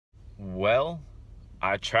Well,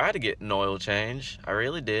 I tried to get an oil change. I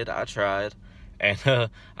really did. I tried. And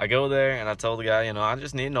I go there and I told the guy, I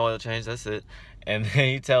just need an oil change. That's it. And then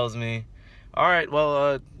he tells me, all right,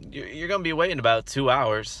 well, you're going to be waiting about 2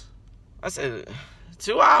 hours. I said,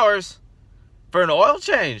 2 hours for an oil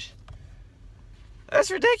change? That's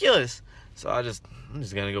ridiculous. So I'm just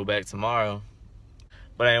going to go back tomorrow.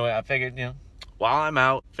 But anyway, I figured, while I'm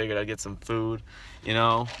out, figured I'd get some food,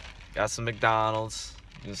 got some McDonald's.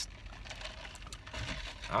 Just,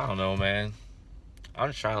 I don't know, man. I'm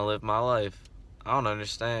just trying to live my life. I don't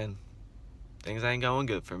understand. Things ain't going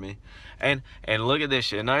good for me. And look at this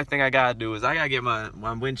shit. Another thing I gotta do is I gotta get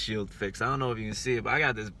my windshield fixed. I don't know if you can see it, but I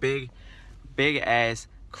got this big ass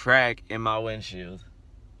crack in my windshield.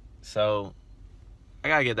 So I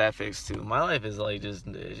gotta get that fixed too. My life is like it's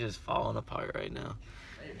just falling apart right now.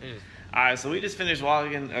 Alright, so we just finished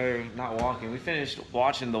we finished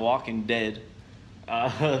watching The Walking Dead.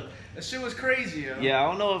 That shit was crazy, yo. Yeah, I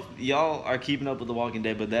don't know if y'all are keeping up with The Walking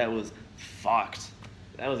Dead, but that was fucked.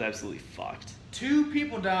 That was absolutely fucked. 2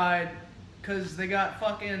 people died because they got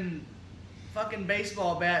fucking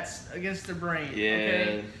baseball bats against their brain. Yeah.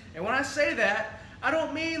 Okay? And when I say that, I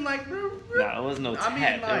don't mean like. Nah, it was no tap. I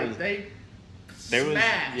mean like they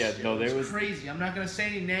smashed. There was crazy. I'm not gonna say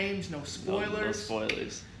any names. No spoilers. No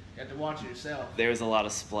spoilers. You have to watch it yourself. There was a lot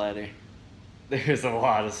of splatter. There's a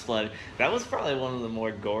lot of splatter. That was probably one of the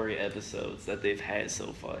more gory episodes that they've had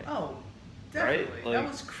so far. Oh, definitely. Right? Like,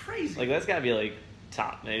 that was crazy. Like that's gotta be like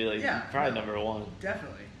top, maybe probably number 1.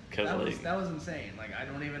 Definitely. Cause that was insane. Like I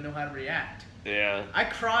don't even know how to react. Yeah. I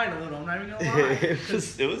cried a little. I'm not even gonna lie.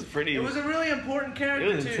 it was pretty. It was a really important character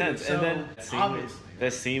too. It was intense. So, and then obviously,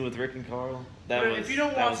 that scene with Rick and Carl. If you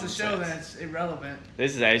don't watch the show, then it's irrelevant.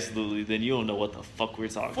 This is absolutely. Then you don't know what the fuck we're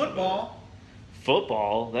talking about.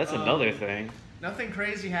 Football. That's another thing. Nothing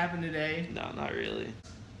crazy happened today. No, not really.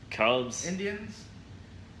 Cubs. Indians.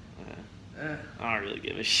 I don't really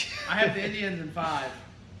give a shit. I have the Indians in 5.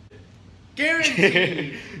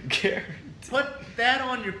 Guaranteed. Guaranteed. Put that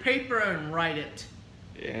on your paper and write it.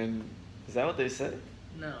 And is that what they said?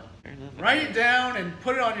 No. Write it down and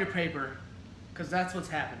put it on your paper. Because that's what's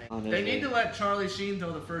happening. They need to let Charlie Sheen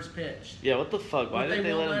throw the first pitch. Yeah, what the fuck? Why didn't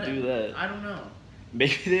they let him do that? I don't know.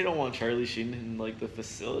 Maybe they don't want Charlie Sheen in like the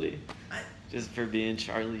facility. Just for being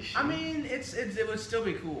Charlie Sheen. I mean, it would still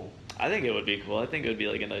be cool. I think it would be cool. I think it would be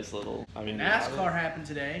like a nice little. NASCAR happened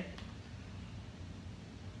today.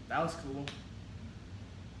 That was cool.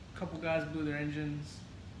 A couple guys blew their engines.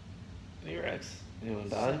 Any wrecks? Anyone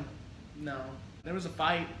died? No. There was a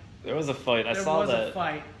fight. There was a fight. I saw that. There was a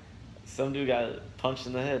fight. Some dude got punched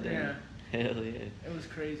in the head. Yeah. Hell yeah. It was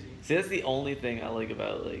crazy. See, that's the only thing I like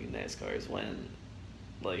about like NASCAR is when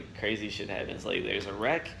like crazy shit happens. Like there's a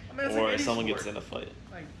wreck or someone gets in a fight.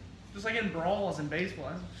 Like just like in brawls in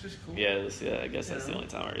baseball. It's just cool. Yeah, I guess that's the only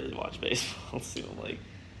time I really watch baseball. So like,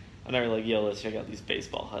 I'm never like, yo, let's check out these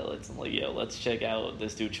baseball highlights. I'm like, yo, let's check out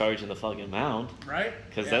this dude charging the fucking mound. Right?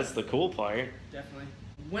 Because that's the cool part. Definitely.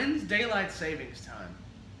 When's daylight savings time?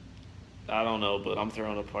 I don't know, but I'm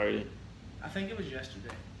throwing a party. I think it was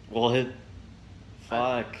yesterday. What?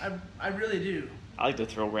 Fuck. I really do. I like to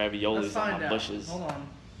throw raviolis on my bushes. Hold on.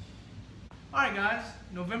 Alright guys,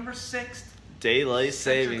 November 6th. Daylight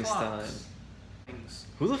savings time.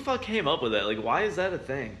 Who the fuck came up with that? Like, why is that a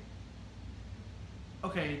thing?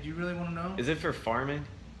 Okay, do you really want to know? Is it for farming?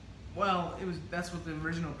 Well, that's what the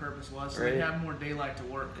original purpose was, so they'd have more daylight to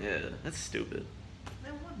work. Yeah, that's stupid.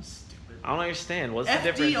 That wasn't stupid. I don't understand. What's FDR.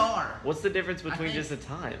 the difference? What's the difference between just a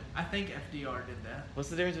time? I think FDR did that. What's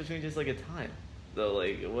the difference between just like a time? Though,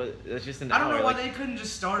 like, what? That's just an hour. I don't know why they couldn't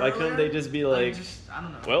just start. Why couldn't they just be like, I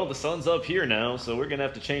don't know. Well, the sun's up here now, so we're gonna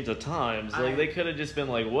have to change the times. Like, they could have just been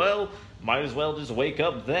like, well, might as well just wake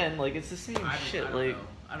up then. Like, it's the same shit.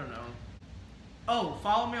 I don't know. Oh,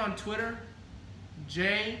 follow me on Twitter,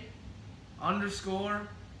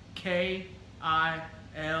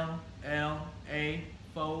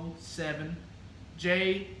 J_KILLA47,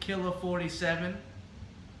 JKilla47,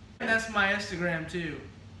 and that's my Instagram too.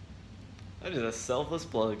 That is a selfless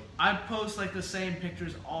plug. I post like the same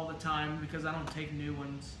pictures all the time because I don't take new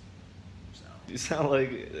ones. So. You sound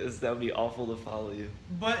like that would be awful to follow you.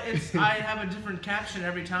 But I have a different caption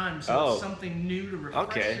every time, so it's something new to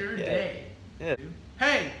refresh your day. Yeah.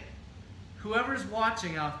 Hey, whoever's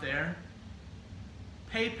watching out there,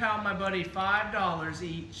 PayPal my buddy $5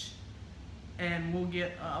 each, and we'll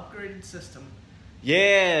get an upgraded system.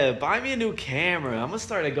 Yeah, buy me a new camera. I'm gonna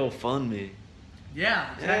start a GoFundMe.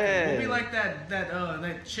 Yeah, exactly. Yeah. We'll be like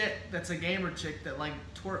that chick that's a gamer chick that like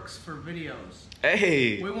twerks for videos.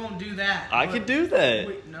 Hey. We won't do that. I could do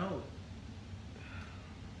that. No.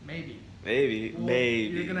 Maybe. Maybe, Well,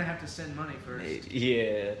 maybe. You're gonna have to send money first. Maybe.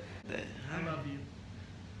 Yeah. I love you.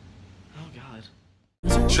 Oh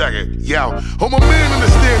God. Check it, yo. I'm a man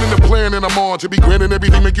understanding the plan that I'm on. To be granted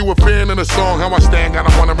everything, make you a fan of the song. How I stand,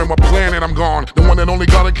 got 'em wondering what planet I'm gone. The one that only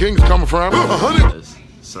God and Kings come from. 100.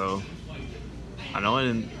 So, I know I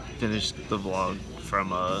didn't finish the vlog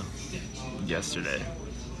from yesterday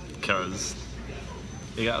because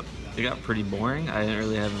it got pretty boring. I didn't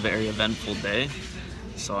really have a very eventful day,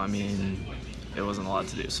 so I mean, it wasn't a lot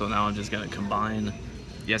to do. So now I'm just gonna combine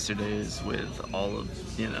yesterday's with all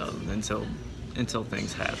of, you know, until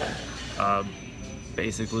things happen.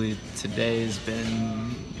 Basically, today's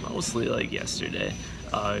been mostly like yesterday,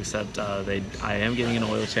 except I am getting an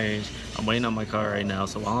oil change. I'm waiting on my car right now,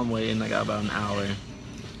 so while I'm waiting, I got about an hour.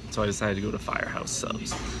 So I decided to go to Firehouse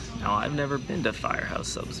Subs. Now, I've never been to Firehouse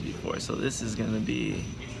Subs before, so this is gonna be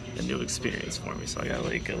a new experience for me. So I got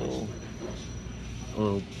like a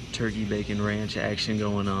little turkey bacon ranch action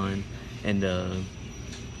going on, and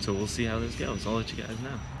so we'll see how this goes. I'll let you guys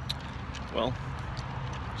know. Well,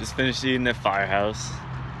 just finished eating at Firehouse.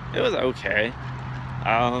 It was okay.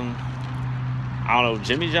 I don't know,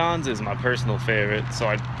 Jimmy John's is my personal favorite, so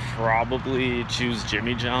I'd probably choose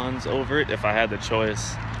Jimmy John's over it if I had the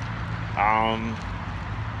choice.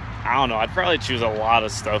 I don't know, I'd probably choose a lot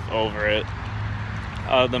of stuff over it.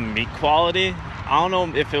 The meat quality, I don't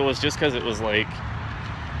know if it was just because it was like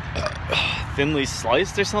thinly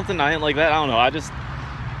sliced or something. I didn't like that. I don't know.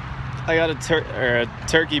 I got a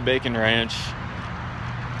turkey bacon ranch,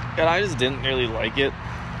 and I just didn't really like it.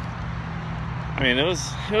 I mean, it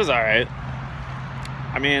was all right.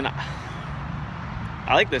 I mean,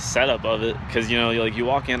 I like the setup of it because, you know, like you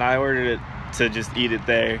walk in. I ordered it to just eat it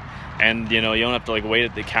there, and you know, you don't have to like wait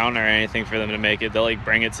at the counter or anything for them to make it. They'll like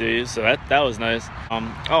bring it to you, so that was nice.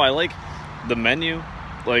 Oh, I like the menu,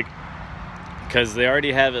 like, because they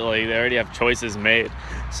already have it, like they already have choices made,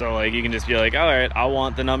 so like you can just be like, all right, I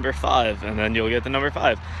want the number 5, and then you'll get the number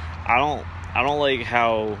 5. I don't like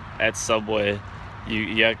how at Subway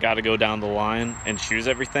you got to go down the line and choose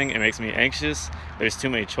everything. It makes me anxious. There's too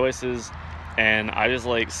many choices, and I just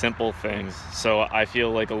like simple things. So I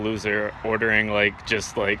feel like a loser ordering like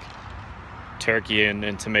just like turkey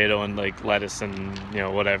and tomato and like lettuce and, you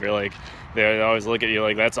know, whatever. Like they always look at you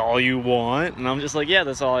like that's all you want, and I'm just like, yeah,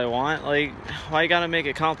 that's all I want. Like, why you gotta make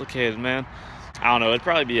it complicated, man? I don't know. It'd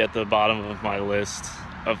probably be at the bottom of my list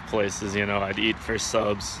of places, you know, I'd eat for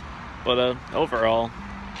subs. But overall,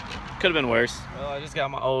 could have been worse. Well, I just got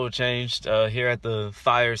my oil changed here at the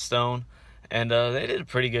Firestone, and they did a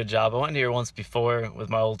pretty good job. I went here once before with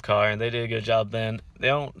my old car, and they did a good job then. They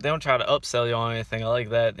don't try to upsell you on anything. I like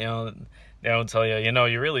that. You know, they don't tell you, you know,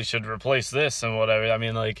 you really should replace this and whatever. I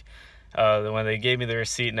mean, like, when they gave me the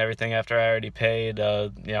receipt and everything after I already paid,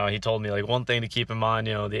 you know, he told me like one thing to keep in mind,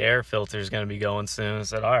 you know, the air filter is going to be going soon. I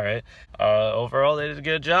said, all right. Overall, they did a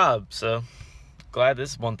good job, so glad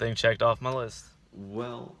this one thing checked off my list.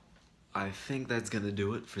 Well, I think that's gonna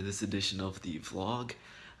do it for this edition of the vlog.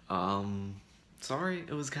 Sorry,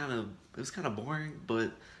 it was kind of boring,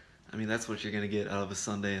 but I mean, that's what you're gonna get out of a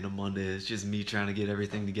Sunday and a Monday. It's just me trying to get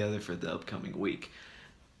everything together for the upcoming week.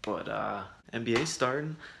 But NBA's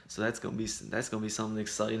starting, so that's gonna be something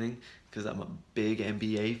exciting because I'm a big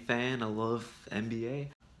NBA fan. I love NBA.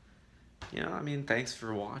 You know, I mean, thanks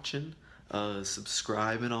for watching.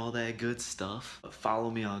 Subscribe and all that good stuff.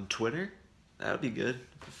 Follow me on Twitter. That would be good.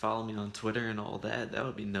 Follow me on Twitter and all that. That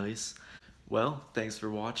would be nice. Well, thanks for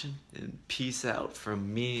watching, and peace out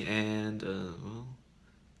from me and, well,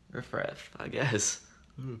 Refresh, I guess.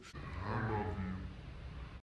 I love you.